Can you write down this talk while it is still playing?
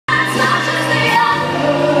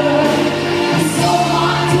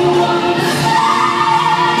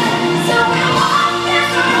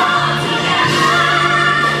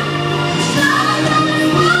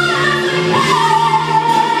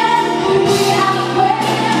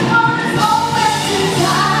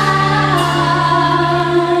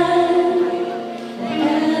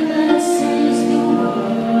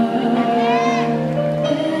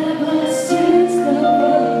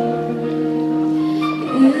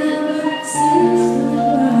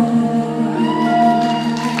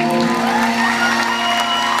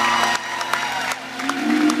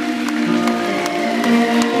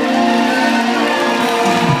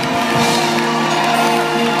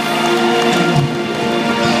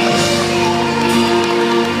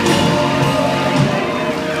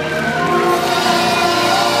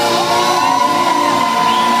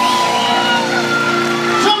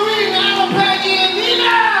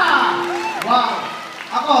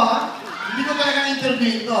ha? Hindi ko talaga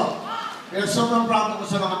interview ito. Pero sobrang proud ako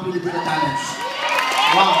sa mga Filipino talents.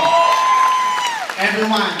 Wow!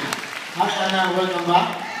 Everyone, hi Anna, welcome back.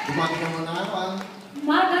 Bumati ka muna nga.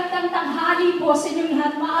 Magandang tanghali po sa inyong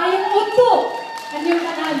lahat. Maayong mundo! Kanyang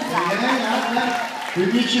kanalsa. Yeah. We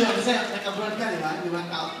meet you. Kasi nag-abroad ka, di ba? Di ba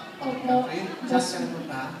ka? Opo. Saan ka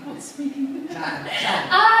napunta? Saan?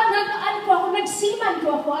 Ano po ako, nagsiman po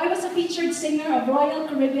ako. I was a featured singer of Royal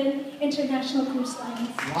Caribbean International Cruise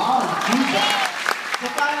Lines. Wow, Jesus! So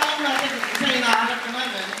parang natin, kasi hinahanap ka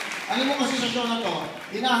namin, alam mo kasi sa show na to,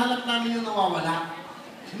 hinahanap namin yung nawawala.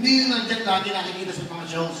 Hindi yung nandyan lagi nakikita sa mga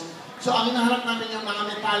shows. So ang hinahanap namin yung mga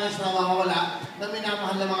metals na nawawala, na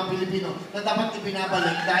minamahal ng mga Pilipino, na dapat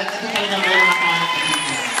ibinabalik dahil ito talaga mayroon na kahit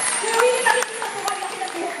Pilipino.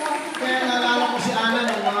 Kaya naalala ko si Ana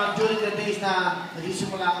nung mga during the days na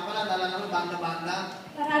nagsisimula ka pala, naalala ko banda-banda.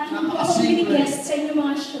 Parati po ako mini-guest sa inyong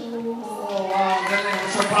mga show. Oh, wow, galing.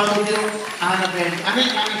 So proud of you, Ana Ben. Ano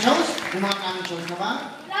yung coming shows? Yung mga coming shows na ba?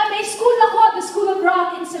 May school ako, the School of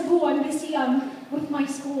Rock in Cebu. I'm busy with my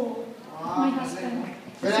school, with my husband.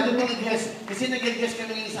 Pero natin mo nag-guess, kasi nag-guess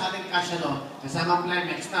kami ngayon sa ating cash, ano, kasama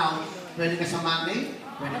Climax Now, pwede ka sa Monday,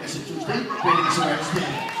 pwede ka sa Tuesday, pwede ka sa Wednesday.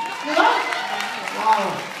 Diba?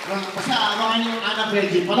 Wow! Basta abangan yung Ana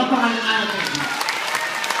Fegi, palapakan yung Ana Fegi.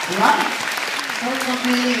 Diba? Huwag kang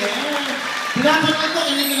pili eh. Pinapanood ko,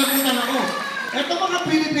 ininilabutan ako. Ito mga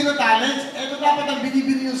Filipino talents, ito dapat ang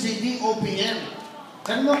binibili yung CD, OPM.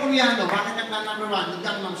 Kan mo Koreano, bakit nagna-number 1, yung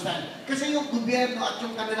Gangnam Style? Kasi yung gobyerno at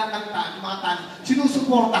yung kanilang kanta, yung mga talent,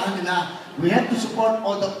 sinusuportahan nila. We have to support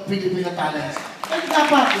all the Filipino talents. Kaya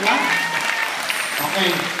dapat, di ba? Okay.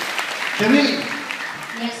 Sheryn.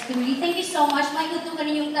 Yes, Turi. Thank you so much. May gusto ka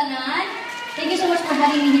ninyong tanan. Thank you so much for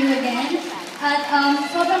having me here again. At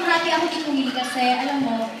sobrang happy ako dito kasi, alam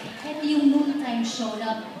mo, ito yung noontime show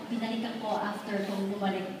na binalikan ko after kong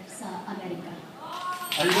bumalik sa Amerika.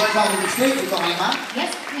 Are you going back to the state? Ito kayo ba?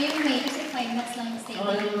 Yes, ngayong May, kasi 5 months lang yung stay.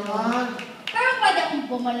 Ayun naman. Pero pwede akong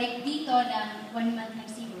bumalik dito ng 1 month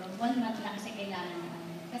lang siguro. 1 month lang kasi kailangan naman.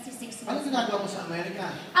 Kasi 6 months. Ano ginagawa mo sa Amerika?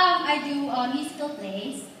 I do musical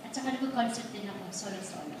plays. At saka nag-concert din ako,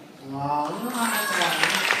 solo-solo. Wow, ano nakakatawa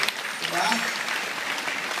mo? Diba?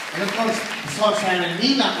 And of course, so Sheryn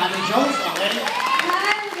Regis, coming shows, okay?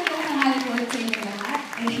 Hi! Magandang tanghali po sa inyo lahat.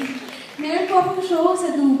 Meron po akong show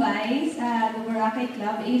sa Dubai, sa the Boracay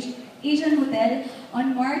Club, Asian Hotel,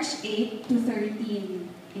 on March 8 to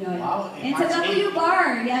 13. Yun. Wow, And sa W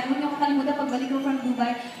Bar, yan, huwag niyo kakalimutan, pagbalik ko from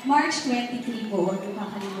Dubai, March 23 po, huwag niyo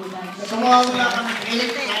kakalimutan. So wala ka ng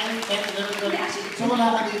 8, 9, 10, 11, 12. So wala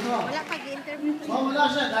ka dito? Wala pag-interview. Oh, wala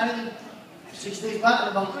siya dahil 6 days ba?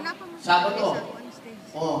 Ano bang Sabado?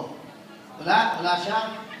 Oh. Wala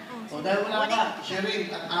siya? O dahil wala ka, Sheryn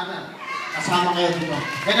at Ana, kasama kayo dito.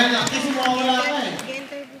 Kaya nga, kasi wala ka eh.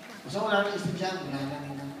 So wala rin estudyante, wala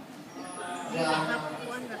na. Kaya,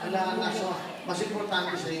 wala na. So, mas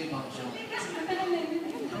importante sa iyo yung show.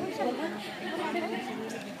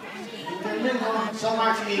 So,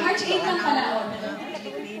 March 8. March 8 lang pala.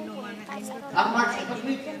 Ang March 8,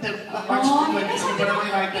 March 20, sa iba naman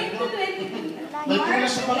yung writer ko. Balik ko na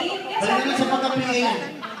sa pagka-PA.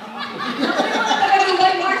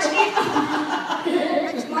 March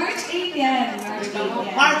 8. March 8 yan.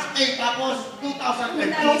 March 8, tapos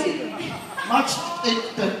 2013. March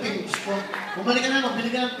 8, 13. Bumalik ka na,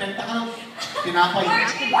 magbili ka ng tenta ka ng tinapay.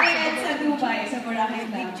 March 8 yan sa Dubai, sa Boracay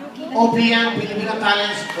Club. OPM, Filipino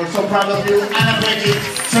Talents, we're so proud of you. Ana Fegi,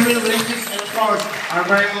 Sheryn Regis, and of course, our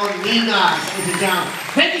very own Nina.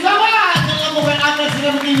 Thank you so much! Ito po kay Ana,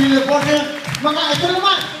 sila magiging reporter. Mga ito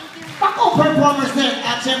naman, pako performers din.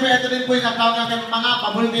 At siyempre, ito din po yung natawag natin mga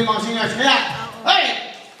paborito yung mga singers. Kaya, hey!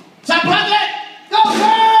 Sa project!